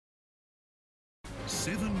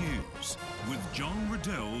7 News with John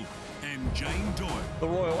Riddell and Jane Doyle. The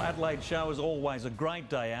Royal Adelaide Show is always a great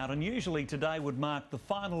day out, and usually today would mark the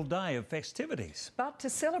final day of festivities. But to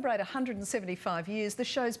celebrate 175 years, the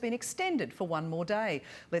show's been extended for one more day.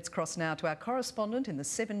 Let's cross now to our correspondent in the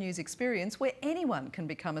 7 News experience, where anyone can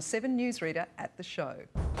become a 7 News reader at the show.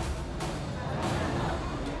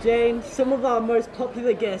 Jane, some of our most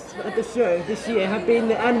popular guests at the show this year have been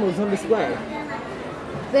the animals on display.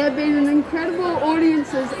 There have been incredible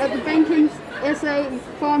audiences at the Banking's SA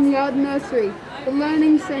Farmyard Nursery, the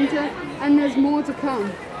Learning Centre, and there's more to come.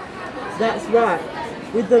 That's right,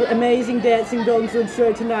 with the amazing dancing dogs on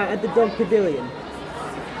show tonight at the Dog Pavilion.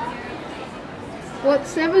 Watch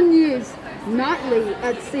 7 News nightly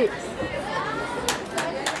at 6.